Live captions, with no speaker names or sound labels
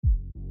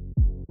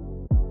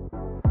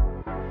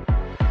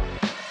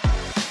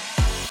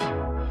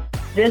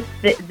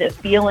the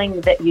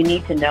feeling that you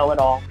need to know it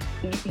all.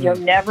 You're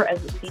never,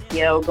 as a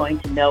CTO, going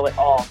to know it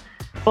all.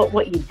 But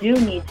what you do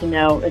need to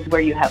know is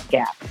where you have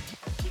gaps.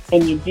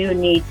 And you do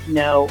need to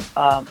know,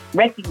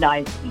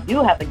 recognize that you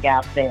do have a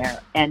gap there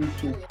and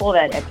to pull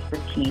that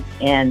expertise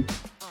in.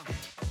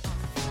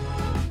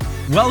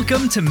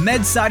 Welcome to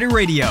MedSider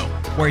Radio,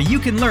 where you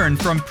can learn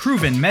from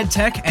proven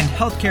medtech and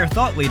healthcare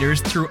thought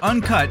leaders through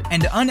uncut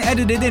and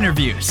unedited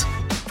interviews.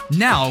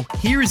 Now,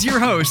 here's your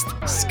host,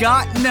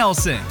 Scott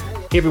Nelson.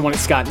 Hey everyone,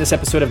 it's Scott. In this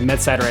episode of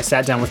MedSider, I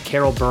sat down with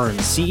Carol Burns,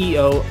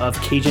 CEO of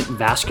Cagent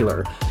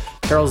Vascular.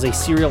 Carol is a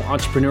serial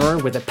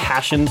entrepreneur with a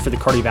passion for the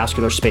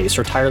cardiovascular space.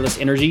 Her tireless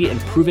energy and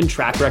proven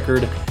track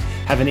record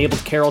have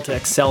enabled Carol to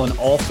excel in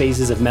all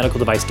phases of medical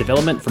device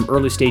development, from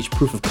early stage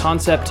proof of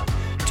concept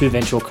to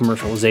eventual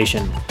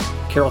commercialization.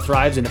 Carol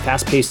thrives in the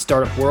fast-paced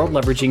startup world,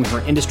 leveraging her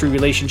industry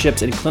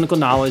relationships and clinical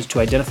knowledge to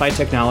identify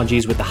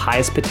technologies with the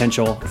highest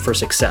potential for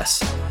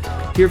success.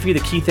 Here are a few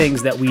of the key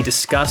things that we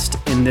discussed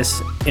in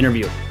this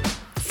interview.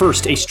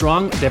 First, a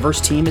strong,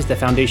 diverse team is the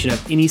foundation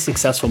of any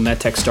successful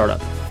medtech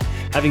startup.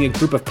 Having a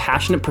group of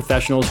passionate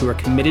professionals who are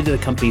committed to the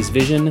company's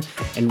vision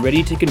and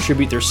ready to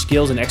contribute their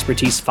skills and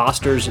expertise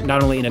fosters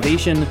not only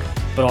innovation,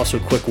 but also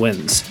quick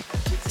wins.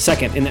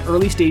 Second, in the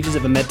early stages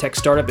of a medtech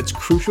startup, it's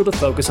crucial to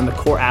focus on the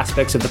core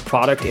aspects of the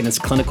product and its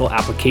clinical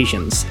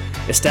applications,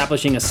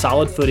 establishing a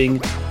solid footing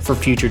for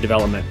future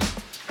development.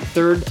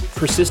 Third,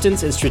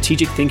 persistence and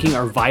strategic thinking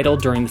are vital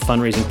during the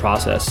fundraising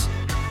process.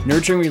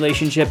 Nurturing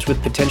relationships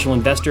with potential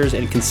investors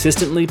and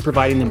consistently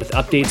providing them with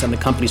updates on the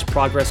company's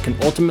progress can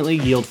ultimately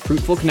yield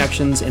fruitful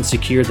connections and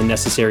secure the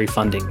necessary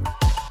funding.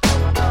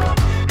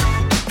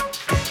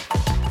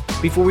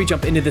 Before we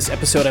jump into this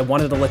episode, I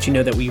wanted to let you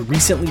know that we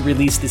recently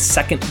released the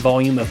second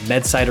volume of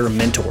MedSider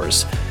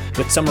Mentors,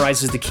 which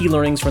summarizes the key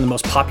learnings from the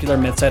most popular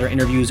MedSider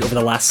interviews over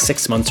the last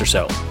 6 months or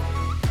so.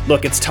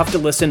 Look, it's tough to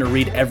listen or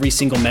read every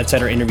single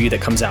MedSider interview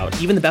that comes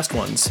out, even the best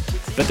ones,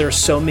 but there are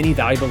so many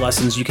valuable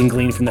lessons you can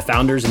glean from the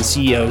founders and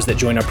CEOs that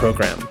join our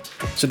program.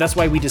 So that's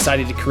why we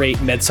decided to create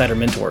MedSider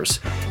Mentors.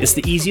 It's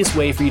the easiest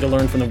way for you to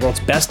learn from the world's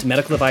best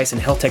medical device and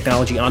health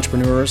technology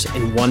entrepreneurs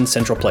in one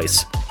central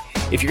place.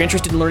 If you're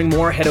interested in learning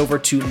more, head over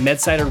to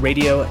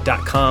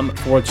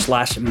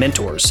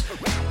medsiderradio.com/mentors.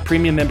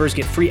 Premium members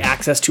get free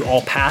access to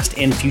all past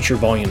and future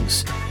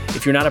volumes.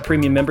 If you're not a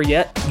premium member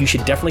yet, you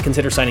should definitely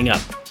consider signing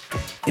up.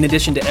 In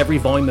addition to every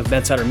volume of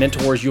MedSider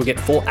Mentors, you'll get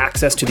full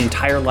access to the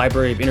entire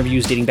library of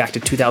interviews dating back to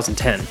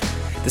 2010.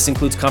 This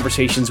includes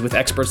conversations with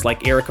experts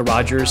like Erica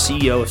Rogers,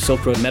 CEO of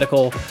Silk Road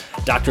Medical,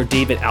 Dr.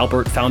 David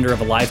Albert, founder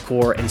of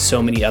AliveCore, and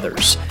so many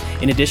others.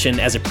 In addition,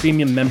 as a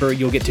premium member,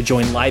 you'll get to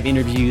join live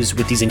interviews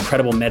with these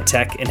incredible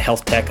medtech and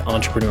health tech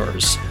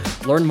entrepreneurs.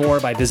 Learn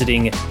more by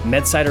visiting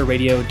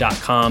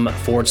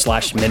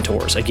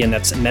medsiderradio.com/mentors. Again,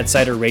 that's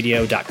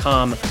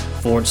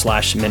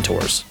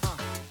medsiderradio.com/mentors.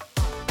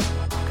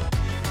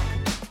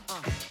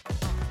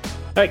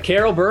 All right,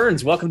 Carol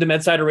Burns, welcome to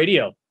MedSider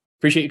Radio.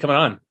 Appreciate you coming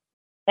on.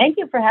 Thank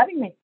you for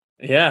having me.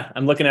 Yeah,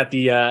 I'm looking at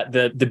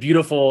the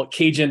beautiful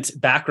Cagent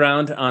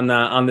background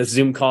on this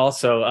Zoom call.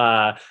 So,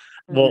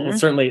 well,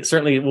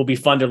 certainly will be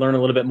fun to learn a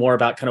little bit more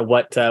about kind of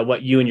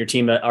what you and your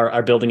team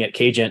are building at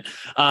Cagent.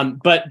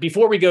 But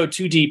before we go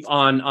too deep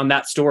on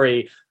that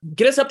story,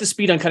 get us up to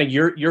speed on kind of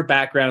your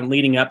background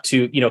leading up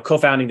to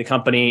co-founding the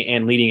company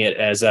and leading it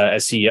as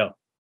CEO.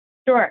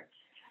 Sure.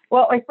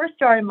 Well, I first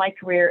started my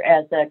career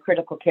as a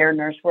critical care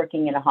nurse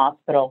working in a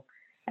hospital.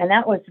 And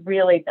that was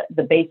really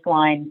the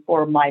baseline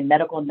for my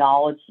medical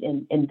knowledge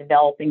in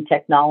developing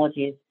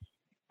technologies.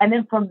 And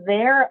then from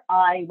there,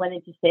 I went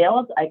into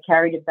sales. I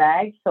carried a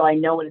bag, so I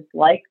know what it's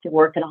like to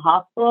work in a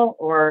hospital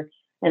or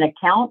an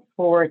account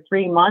for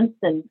 3 months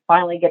and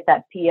finally get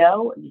that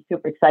PO and be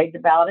super excited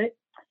about it.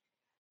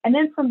 And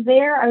then from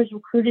there, I was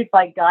recruited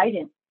by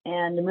Cagent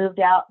and moved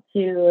out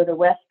to the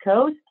West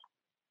Coast.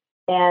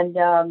 And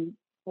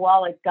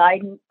while at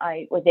Cagent,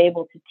 I was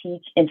able to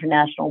teach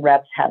international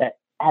reps how to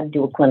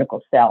do a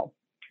clinical sell,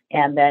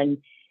 and then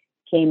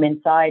came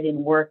inside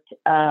and worked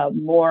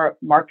more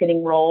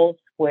marketing roles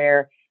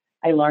where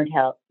I learned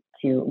how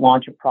to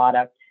launch a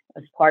product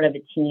as part of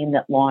a team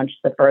that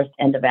launched the first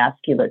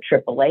endovascular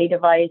AAA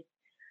device.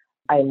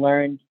 I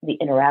learned the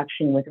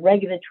interaction with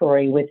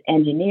regulatory, with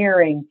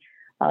engineering.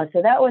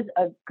 So that was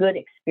a good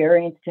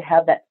experience to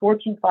have that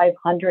Fortune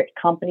 500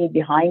 company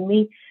behind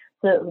me.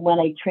 So when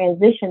I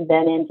transitioned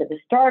then into the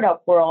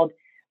startup world,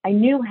 I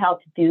knew how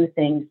to do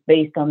things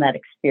based on that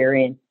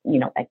experience,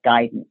 at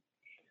Cagent.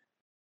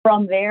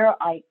 From there,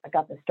 I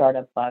got the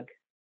startup bug,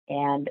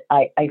 and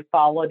I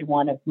followed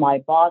one of my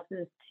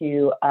bosses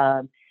to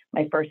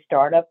my first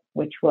startup,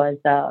 which was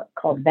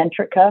called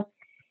Ventrica,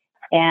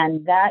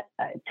 and that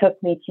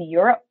took me to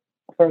Europe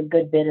for a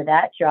good bit of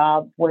that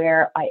job,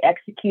 where I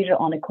executed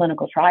on a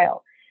clinical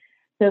trial.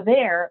 So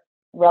there,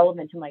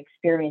 relevant to my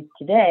experience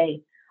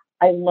today,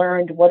 I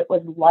learned what it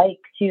was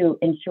like to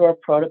ensure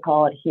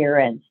protocol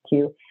adherence,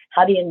 to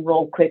how to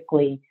enroll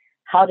quickly,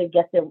 how to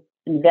get the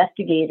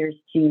investigators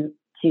to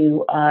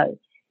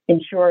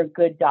ensure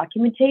good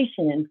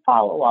documentation and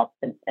follow-up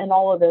and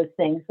all of those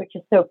things, which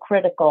is so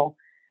critical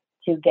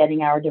to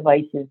getting our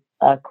devices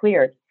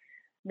cleared.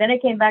 Then I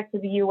came back to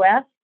the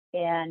U.S.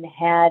 and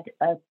had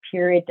a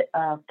period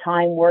of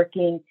time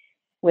working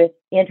with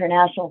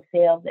international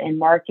sales and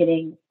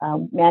marketing,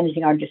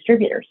 managing our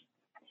distributors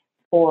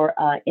for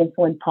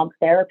insulin pump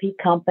therapy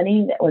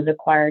company that was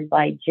acquired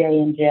by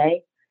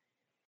J&J.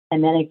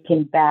 And then I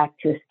came back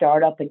to a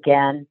startup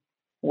again,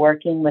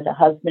 working with a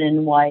husband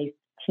and wife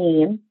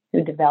team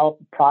who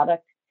developed a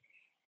product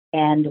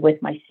and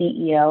with my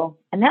CEO.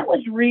 And that was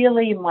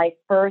really my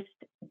first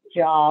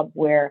job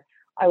where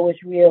I was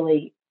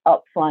really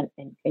upfront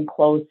and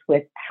close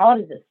with how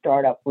does a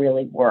startup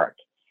really work.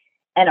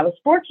 And I was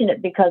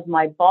fortunate because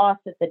my boss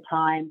at the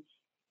time,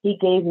 he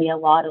gave me a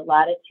lot of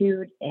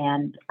latitude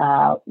and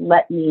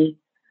let me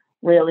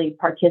really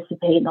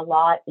participate in a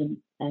lot in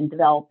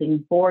developing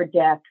board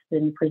decks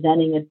and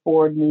presenting at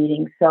board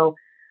meetings. So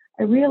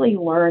I really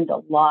learned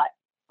a lot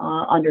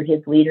under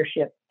his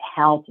leadership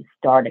how to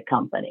start a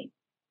company.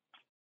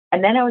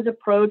 And then I was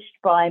approached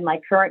by my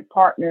current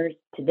partners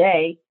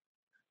today,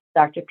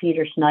 Dr.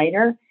 Peter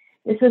Schneider.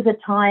 This was a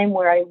time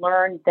where I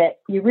learned that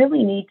you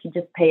really need to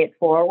just pay it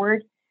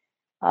forward.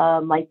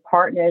 My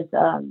partners,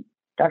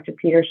 Dr.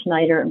 Peter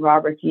Schneider and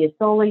Robert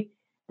Giasoli,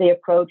 they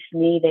approached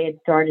me. They had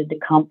started the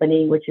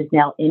company, which is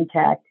now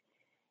intact.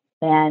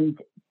 And,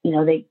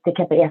 they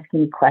kept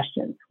asking me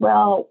questions.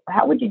 Well,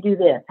 how would you do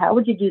this? How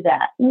would you do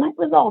that? And that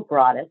was all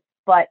gratis.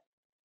 But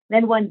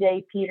then one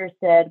day, Peter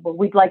said, well,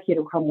 we'd like you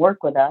to come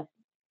work with us.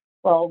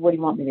 Well, what do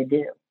you want me to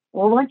do?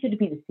 Well, I want you to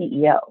be the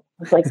CEO. I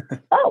was like,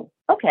 oh,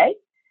 okay.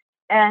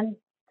 And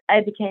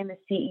I became the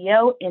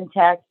CEO.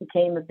 Intact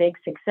became a big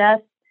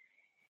success.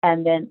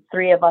 And then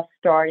three of us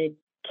started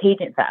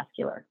Cagent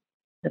Vascular,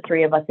 the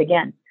three of us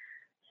again.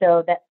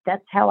 So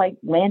that's how I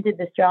landed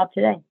this job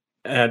today.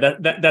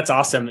 That's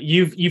awesome.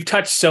 You've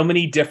touched so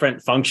many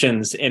different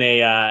functions in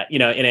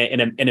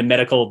a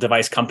medical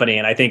device company,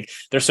 and I think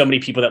there's so many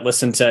people that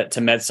listen to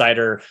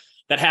MedSider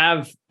that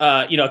have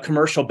a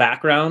commercial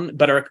background,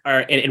 but are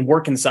and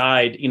work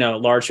inside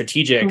large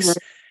strategics. Mm-hmm.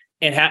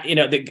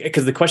 And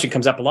because the question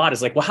comes up a lot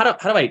is like, well, how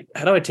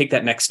do I take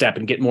that next step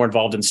and get more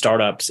involved in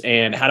startups,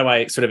 and how do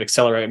I sort of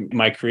accelerate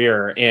my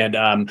career? And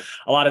a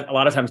lot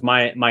of times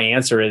my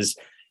answer is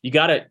you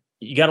gotta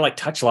like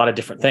touch a lot of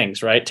different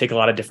things, right? Take a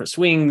lot of different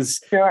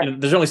swings. Sure.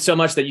 There's only so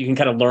much that you can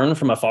kind of learn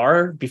from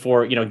afar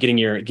before getting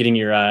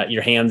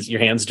your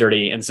hands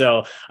dirty. And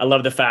so I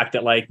love the fact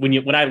that like I'm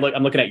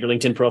looking at your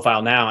LinkedIn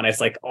profile now, and it's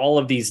like all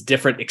of these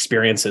different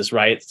experiences,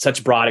 right?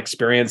 Such broad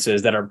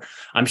experiences that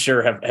I'm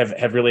sure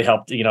have really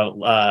helped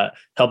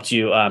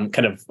you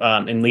kind of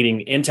in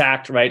leading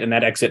Intact, right, and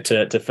that exit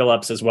to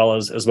Philips as well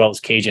as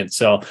Cagent.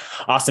 So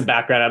awesome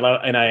background.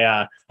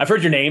 I've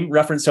heard your name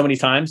referenced so many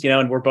times,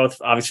 and we're both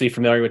obviously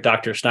familiar with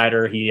Dr.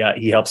 Schneider.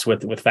 He helps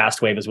with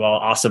FastWave as well.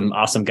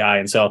 Awesome guy.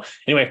 And so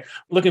anyway,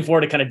 looking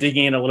forward to kind of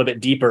digging in a little bit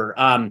deeper.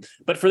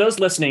 But for those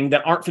listening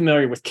that aren't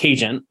familiar with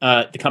Cagent,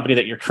 the company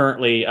that you're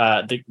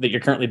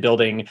currently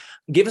building,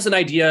 give us an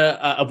idea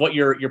of what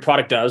your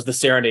product does, the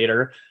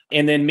Serenator,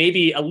 and then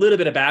maybe a little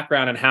bit of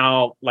background on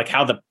how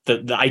the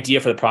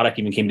idea for the product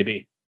even came to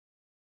be.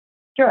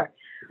 Sure.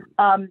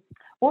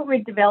 What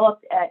we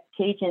developed at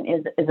Cagent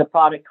is a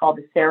product called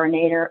the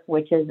Serenator,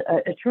 which is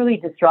a truly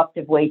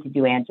disruptive way to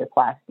do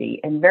angioplasty.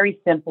 And very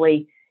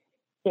simply,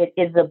 it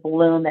is a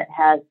balloon that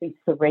has these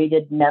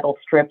serrated metal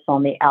strips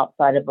on the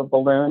outside of a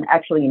balloon,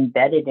 actually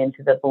embedded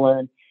into the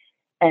balloon.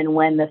 And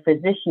when the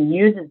physician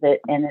uses it,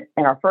 and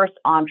our first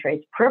entree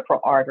is peripheral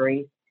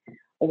arteries,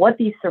 what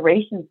these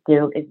serrations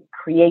do is it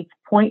creates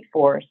point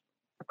force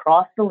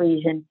across the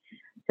lesion,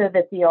 so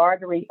that the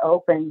artery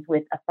opens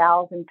with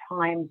 1,000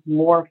 times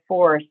more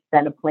force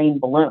than a plain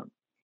balloon.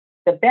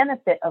 The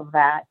benefit of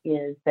that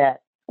is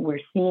that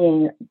we're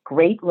seeing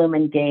great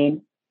lumen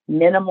gain,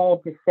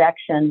 minimal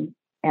dissection,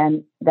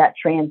 and that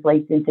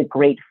translates into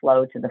great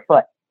flow to the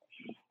foot.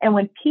 And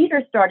when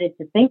Peter started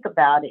to think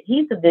about it,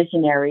 he's a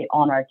visionary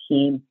on our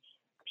team.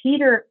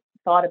 Peter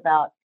thought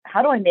about,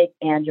 how do I make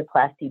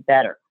angioplasty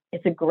better?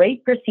 It's a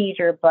great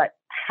procedure, but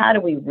how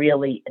do we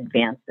really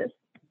advance this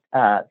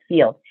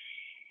field?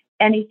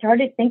 And he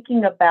started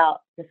thinking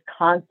about this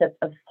concept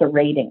of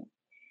serrating.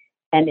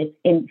 And it's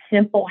in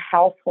simple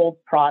household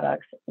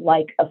products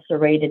like a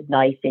serrated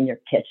knife in your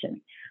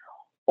kitchen,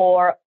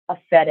 or a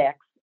FedEx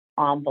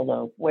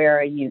envelope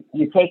where you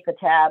take the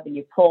tab and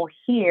you pull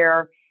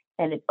here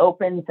and it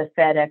opens the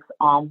FedEx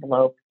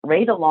envelope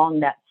right along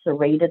that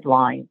serrated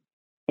line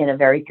in a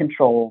very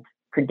controlled,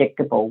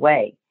 predictable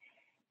way.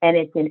 And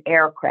it's in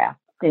aircraft,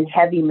 it's in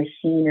heavy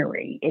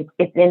machinery,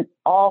 it's in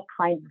all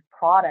kinds of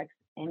products.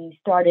 And he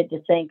started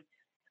to think,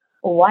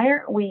 well, why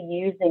aren't we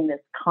using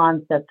this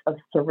concept of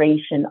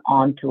serration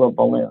onto a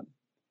balloon?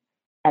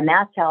 And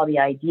that's how the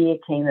idea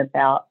came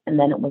about. And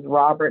then it was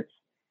Robert's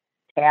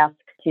task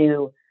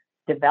to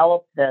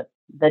develop the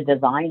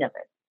design of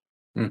it.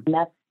 And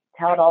that's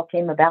how it all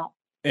came about.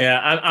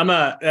 Yeah, I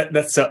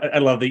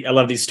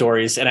love these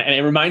stories. And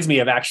it reminds me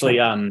of actually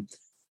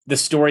the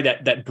story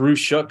that Bruce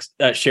Shook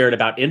shared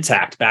about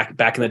Intact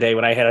back in the day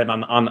when I had him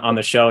on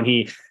the show. And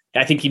he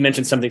I think he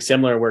mentioned something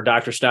similar where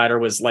Dr. Schneider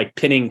was like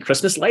pinning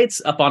Christmas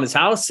lights up on his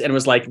house and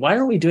was like, why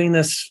aren't we doing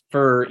this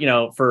for,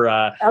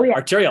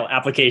 arterial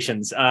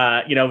applications,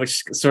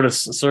 which sort of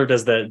served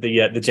as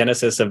the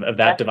genesis of that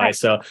That's device. right.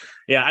 So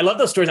yeah, I love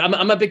those stories.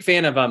 I'm a big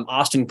fan of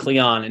Austin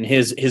Kleon and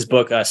his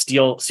book,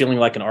 Sealing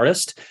Like an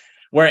Artist.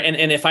 Where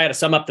and if I had to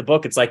sum up the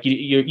book, it's like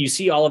you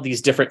see all of these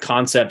different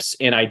concepts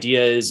and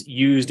ideas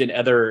used in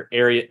other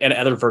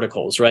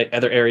verticals, right?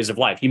 Other areas of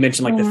life. You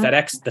mentioned like the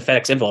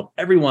FedEx envelope.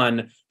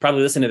 Everyone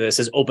probably listening to this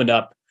has opened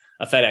up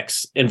a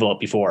FedEx envelope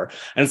before,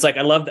 and it's like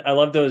I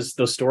love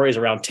those stories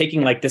around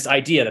taking like this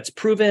idea that's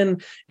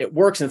proven, it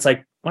works, and it's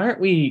like why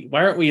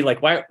aren't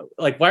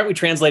we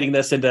translating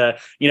this into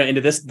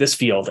this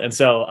field? And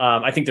so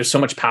I think there's so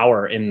much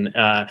power in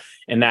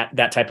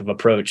that type of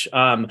approach.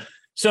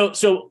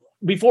 So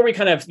before we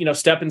kind of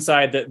step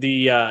inside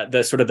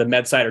the sort of the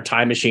MedSide or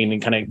time machine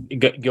and kind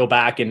of go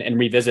back and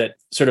revisit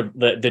sort of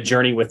the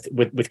journey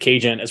with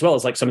Cagent, as well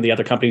as like some of the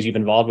other companies you've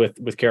involved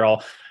with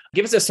Carol,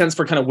 give us a sense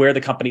for kind of where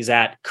the company's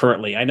at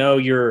currently. I know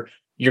you're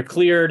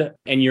cleared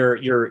and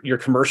you're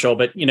commercial,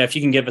 but if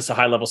you can give us a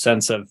high level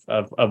sense of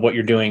what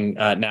you're doing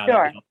now.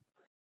 Sure.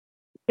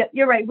 Yeah,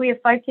 you're right. We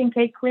have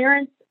 510K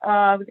clearance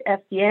with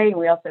FDA, and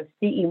we also have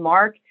CE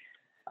mark.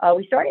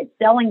 We started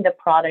selling the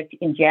product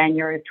in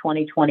January of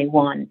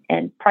 2021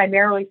 and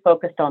primarily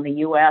focused on the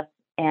U.S.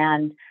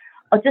 and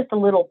just a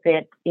little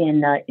bit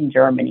in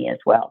Germany as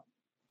well.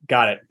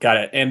 Got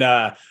it. And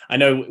I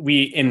know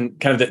we, in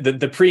kind of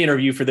the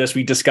pre-interview for this,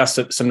 we discussed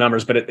some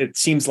numbers, but it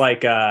seems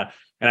like, and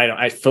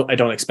I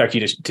don't expect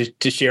you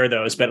to share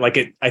those, but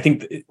like I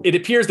think it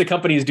appears the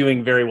company is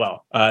doing very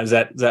well. Is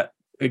that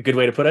a good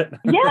way to put it?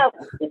 Yeah,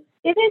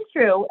 it is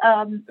true.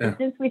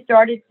 Since we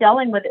started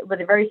selling with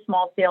a very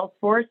small sales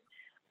force,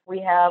 we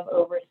have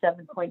over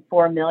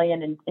 7.4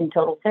 million in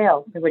total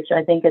sales, which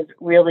I think is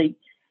really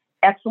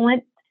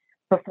excellent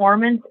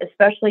performance,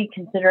 especially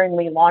considering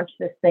we launched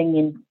this thing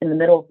in the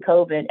middle of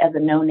COVID as a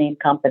no-name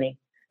company.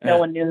 No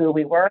one knew who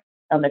we were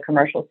on the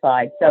commercial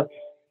side. So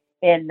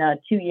in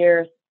 2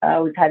 years,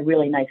 we've had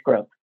really nice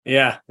growth.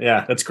 Yeah,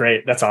 that's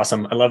great. That's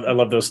awesome. I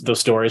love those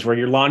stories where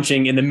you're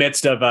launching in the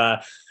midst of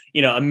a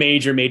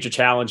major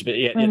challenge, but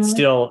it's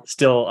still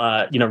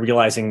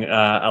realizing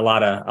a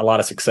lot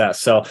of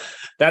success. So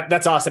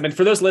that's awesome. And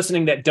for those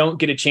listening that don't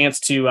get a chance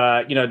to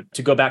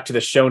go back to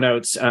the show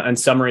notes and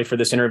summary for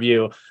this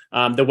interview,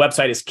 the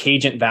website is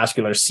Cagent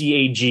Vascular,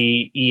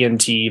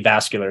 Cagent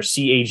Vascular,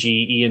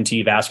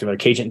 Cagent Vascular,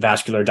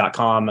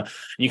 cagentvascular.com.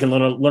 You can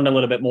learn a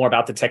little bit more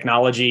about the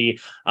technology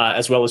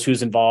as well as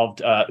who's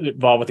involved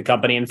with the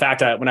company. In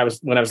fact, when I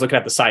was looking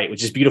at the site,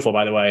 which is beautiful,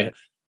 by the way,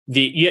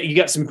 you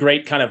got some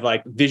great kind of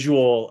like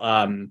visual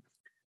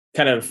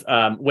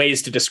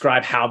ways to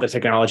describe how the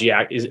technology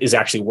is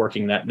actually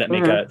working that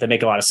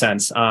make a lot of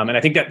sense. And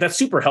I think that's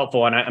super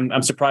helpful. And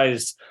I'm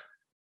surprised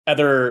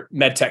other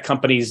medtech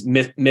companies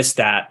miss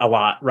that a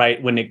lot,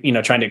 right? When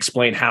trying to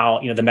explain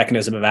how the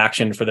mechanism of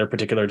action for their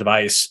particular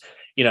device.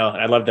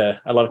 I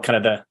love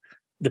kind of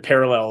the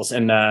parallels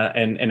and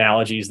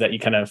analogies that you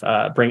kind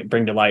of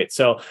bring to light.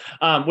 So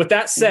with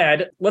that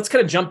said, let's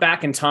kind of jump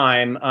back in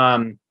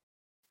time.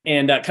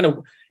 And kind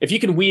of, if you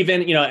can weave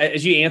in,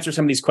 as you answer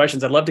some of these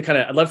questions, I'd love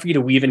for you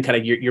to weave in kind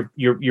of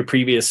your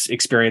previous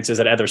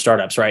experiences at other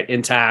startups, right?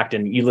 Intact,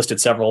 and you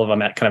listed several of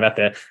them at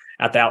the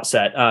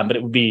outset. But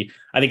it would be,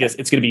 I think it's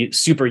going to be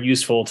super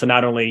useful to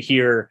not only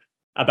hear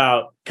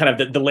about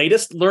kind of the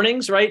latest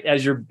learnings, right,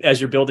 as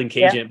you're building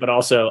Cagent, but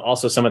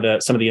also some of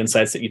the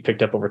insights that you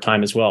picked up over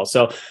time as well.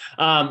 So,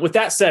 with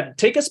that said,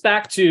 take us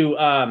back to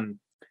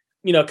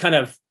kind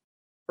of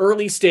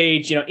early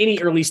stage, any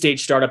early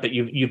stage startup that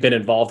you've been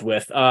involved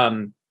with,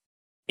 and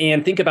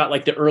think about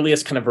like the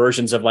earliest kind of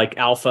versions of like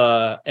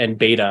alpha and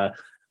beta.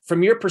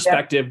 From your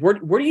perspective, where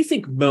do you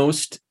think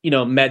most,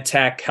 med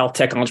tech, health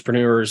tech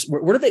entrepreneurs,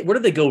 where do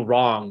they go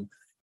wrong,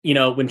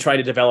 when trying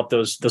to develop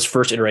those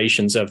first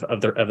iterations of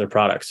their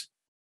products?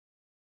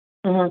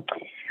 Mm-hmm.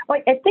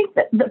 Well, I think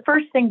that the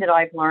first thing that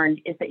I've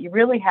learned is that you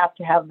really have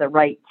to have the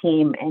right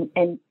team,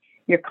 and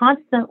you're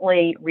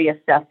constantly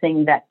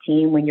reassessing that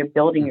team when you're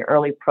building your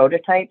early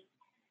prototypes.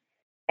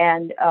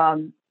 And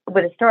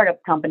with a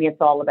startup company,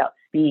 it's all about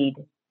speed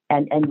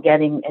and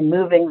getting and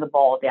moving the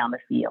ball down the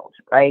field,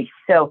 right?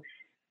 So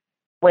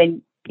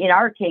when in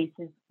our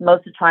cases,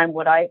 most of the time,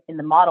 in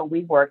the model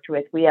we worked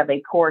with, we have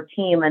a core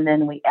team and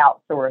then we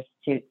outsource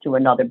to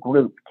another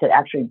group to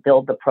actually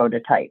build the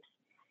prototypes.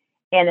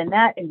 And in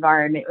that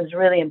environment, it was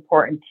really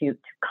important to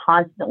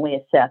constantly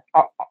assess,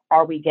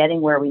 are we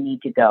getting where we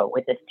need to go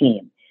with this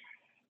team?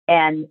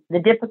 And the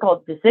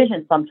difficult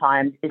decision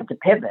sometimes is to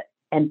pivot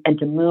and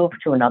to move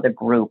to another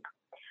group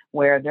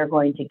where they're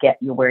going to get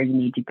you where you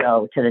need to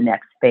go to the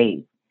next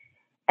phase.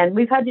 And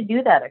we've had to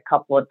do that a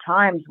couple of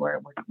times where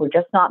we're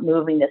just not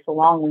moving this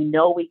along. We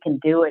know we can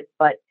do it,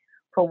 but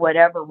for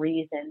whatever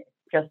reason,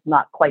 it's just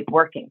not quite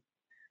working.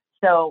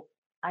 So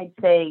I'd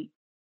say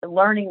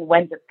learning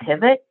when to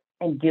pivot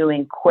and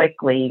doing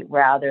quickly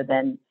rather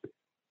than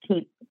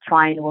keep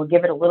trying. We'll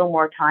give it a little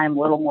more time.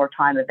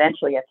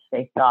 Eventually you have to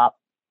say stop.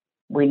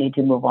 we need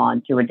to move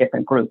on to a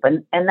different group.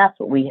 And that's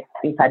what we've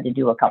had to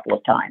do a couple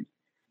of times.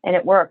 And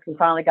it worked. We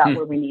finally got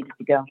where we needed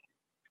to go.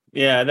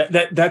 Yeah,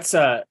 that's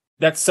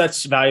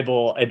such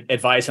valuable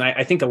advice. And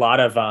I think a lot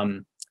of,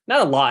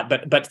 not a lot,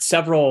 but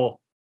several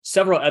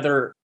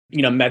other,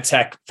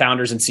 medtech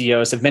founders and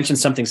CEOs have mentioned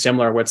something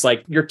similar where it's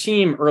like your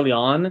team early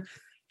on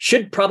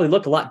should probably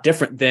look a lot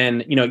different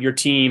than, your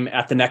team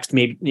at the next,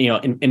 maybe,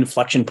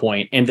 inflection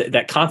point. And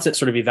that constant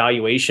sort of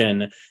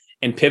evaluation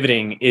and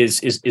pivoting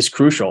is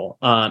crucial,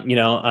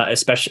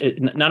 especially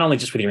not only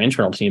just with your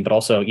internal team, but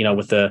also,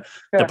 with the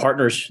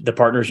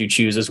partners you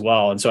choose as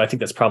well. And so I think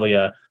that's probably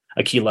a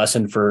key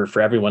lesson for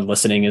everyone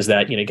listening is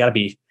that, you got to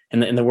be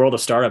in the world of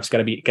startups, got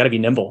to be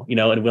nimble,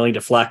 and willing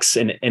to flex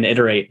and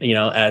iterate,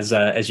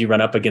 as you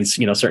run up against,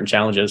 certain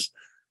challenges.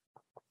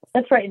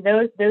 That's right.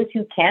 Those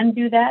who can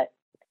do that,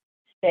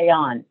 stay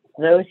on.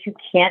 Those who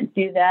can't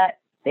do that,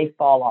 they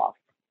fall off.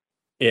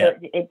 Yeah.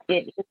 So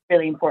it's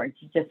really important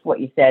to just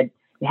what you said.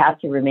 You have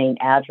to remain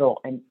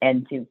agile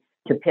and to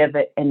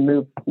pivot and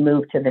move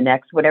to the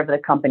next, whatever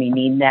the company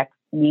needs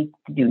to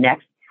do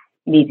next,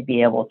 you need to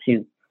be able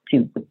to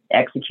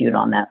execute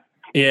on that.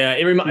 Yeah.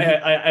 It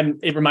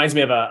reminds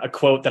me of a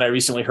quote that I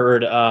recently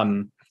heard,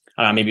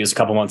 maybe it was a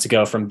couple months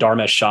ago from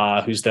Dharmesh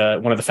Shah, who's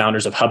one of the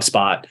founders of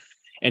HubSpot.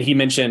 And he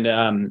mentioned,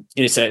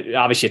 it's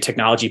obviously a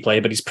technology play,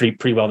 but he's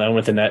pretty well known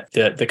within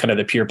the kind of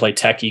the pure play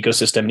tech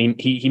ecosystem. And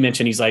he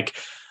mentioned, he's like,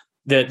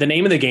 the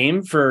name of the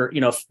game for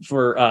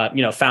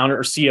founder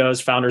or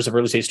CEOs, founders of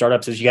early stage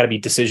startups is you got to be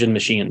decision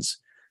machines.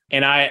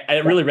 And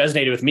it really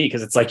resonated with me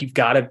because it's like, you've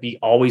got to be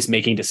always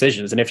making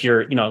decisions. And if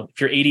you're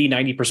 80,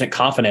 90%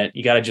 confident,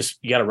 you got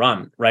to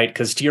run, right?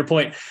 Because to your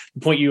point,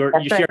 the point you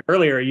shared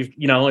earlier,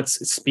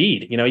 it's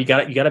speed, you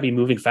got to be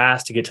moving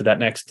fast to get to the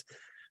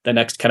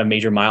next kind of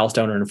major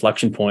milestone or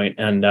inflection point.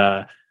 And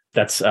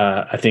that's,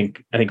 I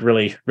think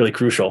really, really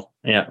crucial.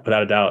 Yeah,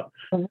 without a doubt.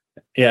 Mm-hmm.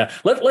 Yeah.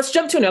 Let's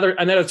jump to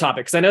another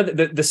topic. Cause I know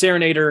that the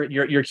Serenator,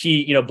 your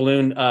key,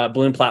 balloon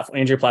platform,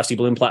 angioplasty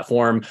balloon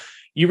platform,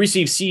 you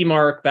received CE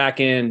mark back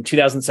in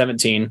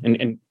 2017,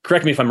 and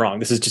correct me if I'm wrong.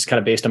 This is just kind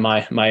of based on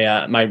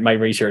my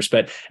research,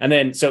 and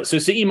then so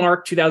CE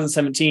mark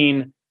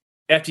 2017,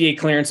 FDA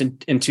clearance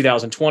in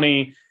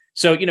 2020.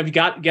 So you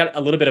got a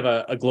little bit of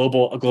a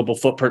global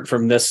footprint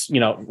from this,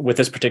 with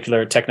this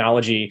particular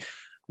technology.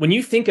 When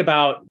you think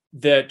about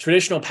the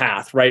traditional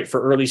path, right,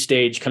 for early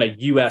stage kind of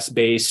US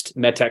based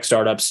medtech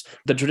startups,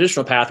 the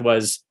traditional path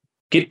was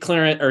get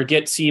clearance or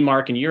get CE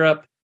mark in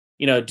Europe,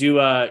 do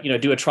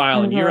a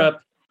trial in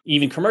Europe,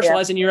 even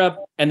commercialize in Europe,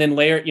 and then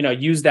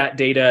use that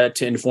data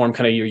to inform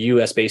kind of your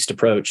US based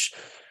approach.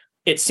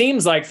 It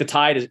seems like the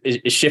tide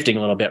is shifting a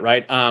little bit,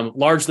 right?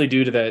 Largely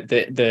due to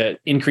the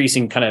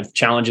increasing kind of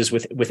challenges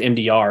with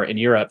MDR in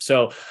Europe.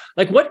 So,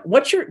 like,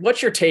 what's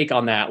your take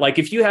on that? Like,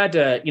 if you had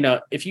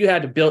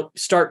to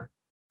start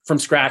from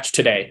scratch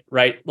today,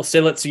 right? Let's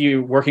say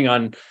you working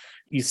on,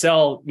 you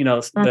sell,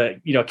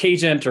 the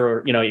Cagent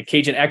or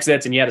Cagent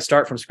exits, and you had to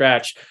start from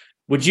scratch.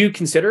 Would you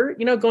consider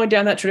going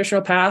down that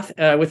traditional path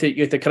with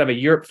the kind of a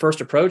Europe first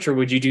approach, or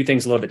would you do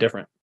things a little bit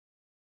different?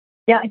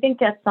 Yeah, I think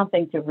that's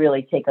something to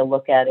really take a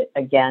look at it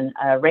again.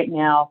 Right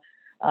now,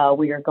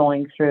 we are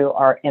going through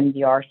our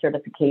MDR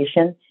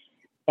certification,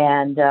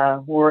 and we're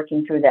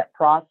working through that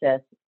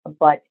process.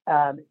 But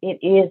it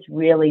is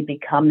really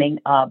becoming,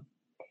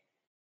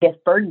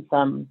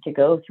 burdensome to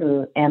go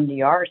through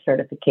MDR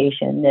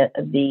certification.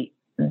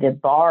 The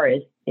bar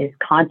is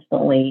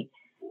constantly,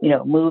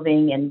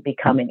 moving and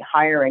becoming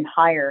higher and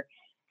higher,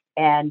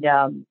 and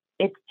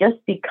it's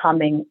just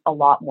becoming a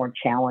lot more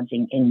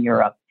challenging in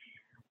Europe.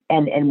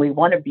 And we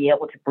want to be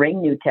able to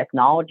bring new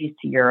technologies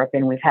to Europe.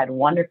 And we've had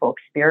wonderful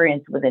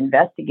experience with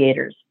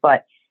investigators,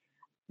 but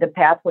the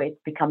pathway is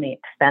becoming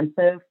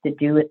expensive to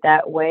do it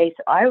that way.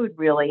 So I would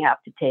really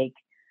have to take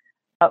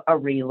a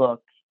relook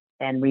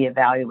and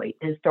reevaluate.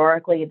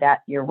 Historically, that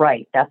you're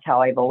right. That's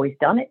how I've always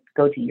done it.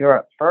 Go to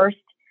Europe first.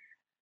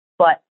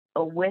 But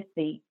with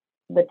the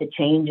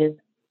changes,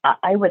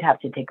 I would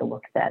have to take a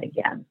look at that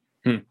again.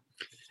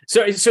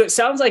 So it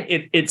sounds like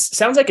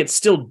it's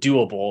still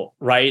doable,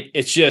 right?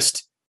 It's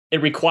just,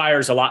 it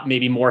requires a lot,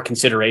 maybe more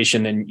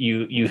consideration than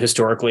you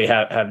historically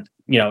have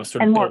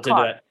sort of built into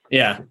that.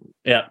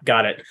 Yeah,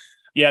 got it.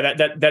 Yeah,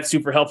 that's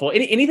super helpful.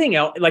 Anything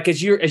else, like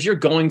as you're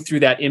going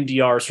through that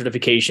MDR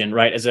certification,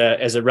 right? As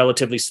a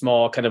relatively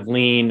small, kind of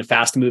lean,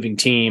 fast moving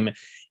team,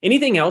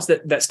 anything else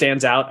that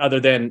stands out other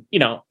than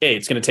hey,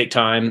 it's going to take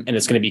time and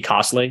it's going to be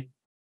costly?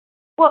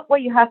 Well,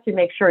 you have to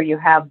make sure you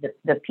have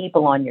the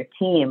people on your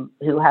team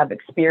who have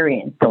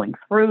experience going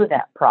through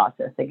that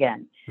process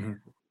again. Mm-hmm.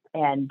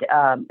 And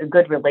a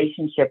good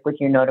relationship with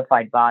your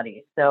notified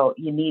body. So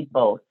you need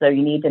both. So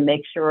you need to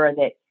make sure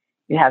that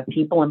you have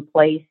people in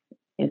place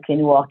who can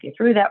walk you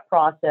through that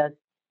process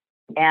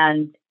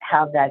and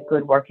have that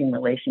good working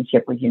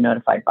relationship with your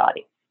notified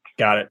body.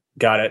 Got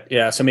it.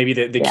 Yeah. So maybe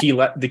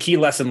the key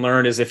lesson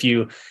learned is if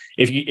you're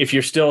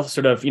still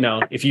sort of,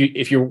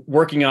 if you're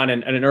working on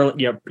an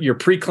early, your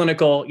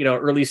preclinical,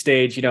 early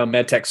stage,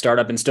 medtech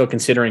startup and still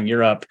considering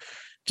Europe,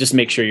 just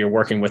make sure you're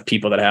working with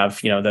people that have,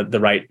 the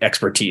right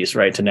expertise,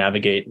 right, to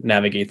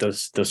navigate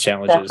those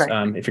challenges.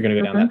 Right. If you're going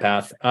to go down that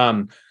path.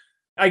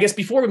 I guess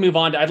before we move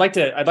on, I'd like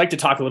to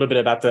talk a little bit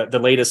about the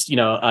latest,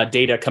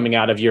 data coming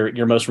out of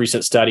your most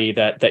recent study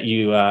that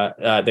you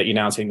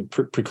announced,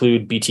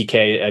 Preclude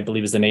BTK, I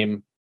believe is the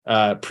name.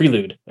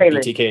 Prelude.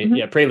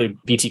 BTK. Prelude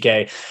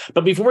BTK.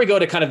 But before we go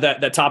to kind of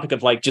that topic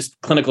of like just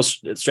clinical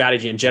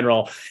strategy in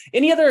general,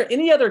 any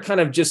other kind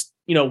of just,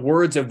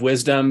 words of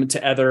wisdom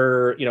to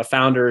other,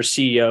 founders,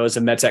 CEOs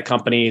of medtech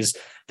companies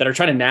that are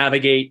trying to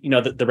navigate,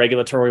 the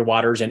regulatory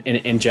waters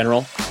in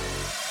general?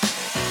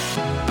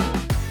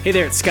 Hey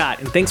there, it's Scott,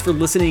 and thanks for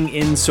listening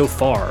in so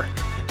far.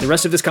 The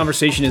rest of this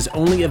conversation is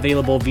only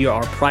available via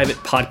our private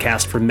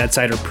podcast for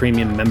MedSider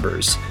Premium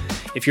members.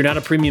 If you're not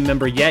a premium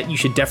member yet, you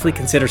should definitely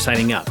consider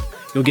signing up.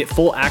 You'll get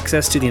full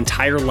access to the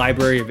entire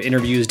library of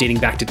interviews dating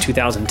back to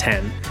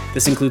 2010.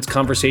 This includes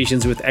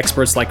conversations with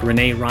experts like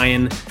Renee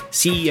Ryan,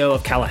 CEO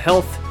of Cala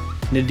Health,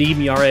 Nadeem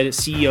Yared,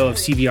 CEO of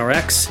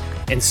CVRX,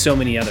 and so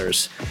many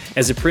others.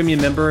 As a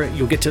premium member,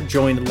 you'll get to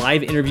join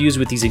live interviews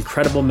with these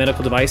incredible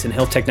medical device and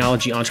health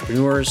technology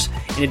entrepreneurs.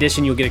 In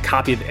addition, you'll get a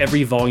copy of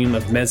every volume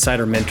of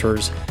MedSider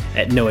Mentors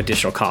at no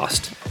additional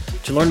cost.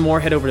 To learn more,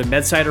 head over to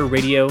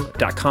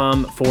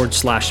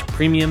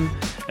medsiderradio.com/premium.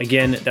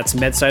 Again, that's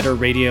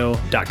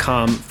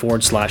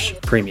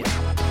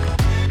medsiderradio.com/premium.